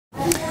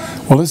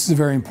Well, this is a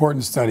very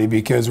important study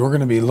because we're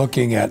going to be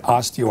looking at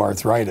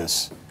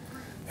osteoarthritis.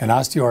 And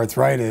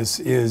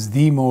osteoarthritis is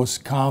the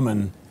most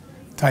common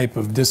type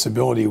of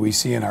disability we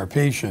see in our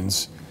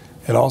patients.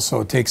 It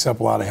also takes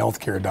up a lot of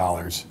healthcare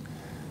dollars.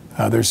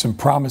 There's some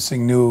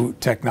promising new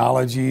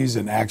technologies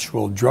and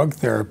actual drug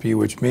therapy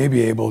which may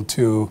be able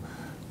to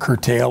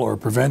curtail or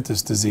prevent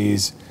this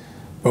disease,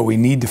 but we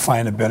need to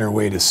find a better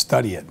way to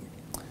study it.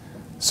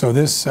 So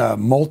this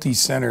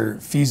multi-center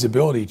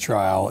feasibility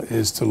trial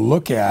is to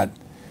look at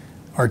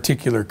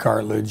articular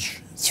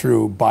cartilage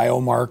through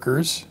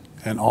biomarkers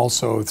and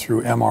also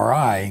through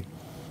MRI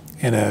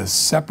in a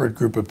separate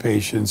group of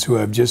patients who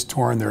have just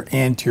torn their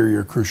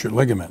anterior cruciate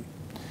ligament.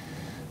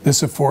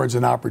 This affords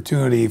an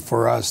opportunity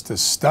for us to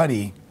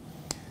study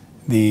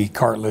the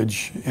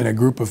cartilage in a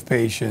group of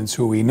patients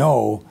who we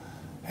know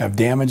have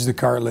damaged the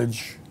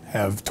cartilage,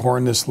 have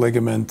torn this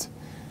ligament,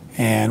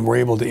 and we're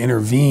able to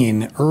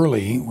intervene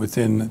early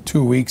within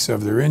 2 weeks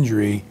of their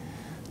injury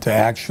to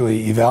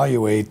actually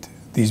evaluate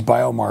these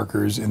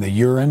biomarkers in the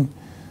urine,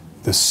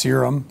 the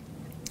serum,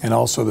 and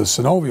also the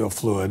synovial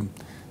fluid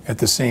at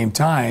the same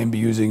time,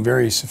 using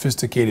very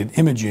sophisticated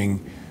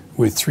imaging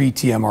with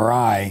 3T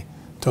MRI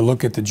to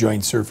look at the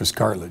joint surface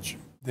cartilage.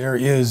 There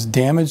is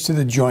damage to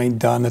the joint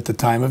done at the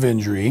time of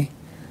injury,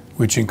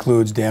 which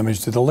includes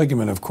damage to the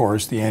ligament, of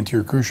course, the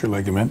anterior cruciate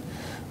ligament,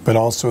 but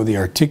also the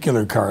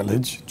articular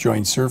cartilage,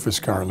 joint surface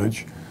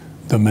cartilage,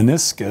 the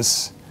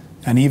meniscus,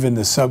 and even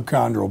the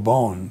subchondral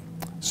bone.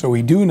 So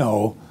we do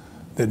know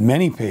that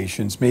many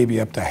patients, maybe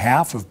up to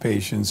half of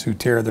patients who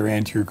tear their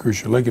anterior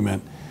cruciate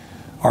ligament,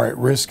 are at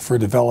risk for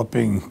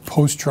developing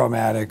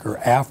post-traumatic or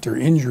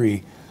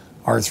after-injury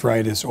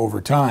arthritis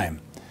over time.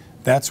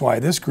 That's why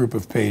this group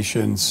of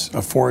patients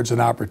affords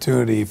an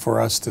opportunity for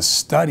us to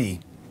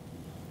study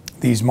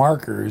these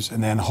markers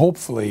and then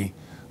hopefully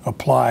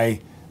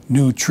apply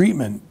new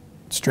treatment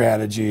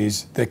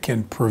strategies that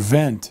can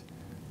prevent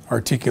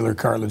articular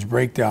cartilage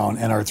breakdown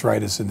and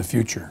arthritis in the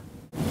future.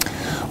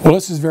 Well,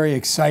 this is a very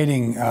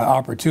exciting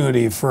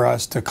opportunity for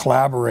us to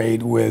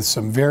collaborate with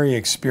some very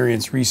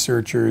experienced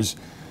researchers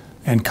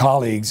and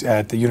colleagues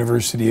at the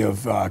University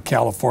of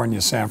California,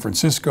 San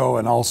Francisco,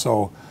 and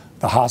also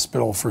the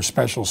Hospital for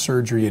Special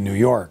Surgery in New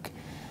York.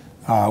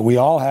 We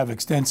all have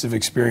extensive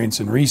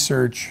experience in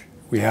research.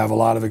 We have a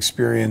lot of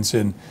experience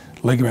in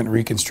ligament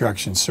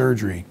reconstruction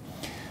surgery.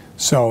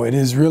 So it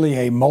is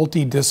really a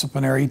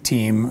multidisciplinary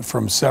team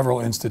from several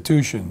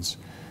institutions.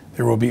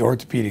 There will be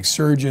orthopedic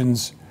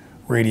surgeons,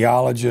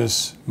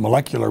 radiologists,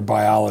 molecular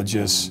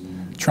biologists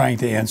trying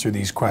to answer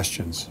these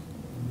questions.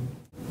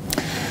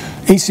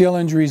 ACL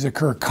injuries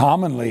occur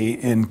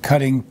commonly in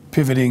cutting,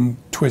 pivoting,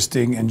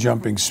 twisting, and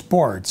jumping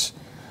sports,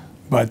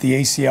 but the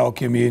ACL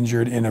can be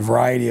injured in a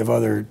variety of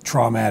other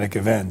traumatic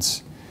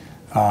events.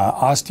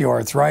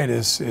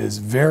 Osteoarthritis is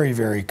very,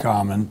 very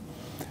common,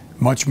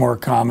 much more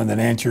common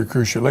than anterior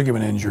cruciate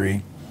ligament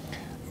injury,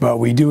 but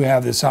we do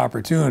have this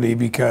opportunity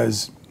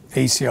because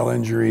ACL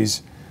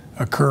injuries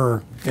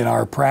occur in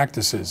our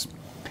practices.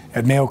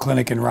 At Mayo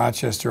Clinic in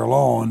Rochester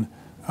alone,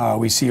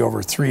 we see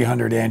over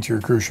 300 anterior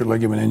cruciate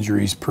ligament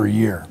injuries per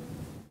year.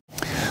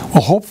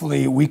 Well,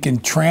 hopefully we can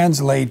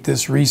translate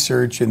this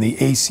research in the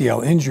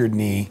ACL injured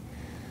knee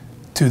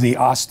to the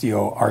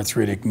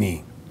osteoarthritic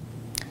knee.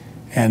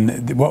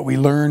 And what we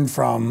learned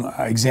from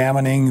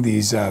examining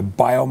these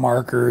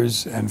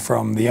biomarkers and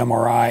from the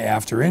MRI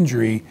after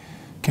injury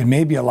can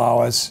maybe allow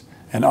us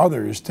and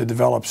others to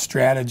develop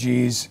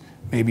strategies,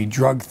 maybe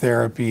drug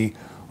therapy,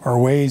 or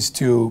ways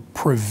to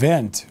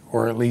prevent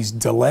or at least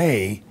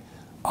delay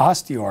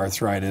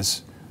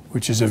osteoarthritis,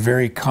 which is a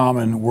very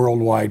common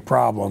worldwide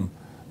problem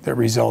that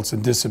results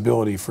in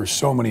disability for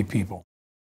so many people.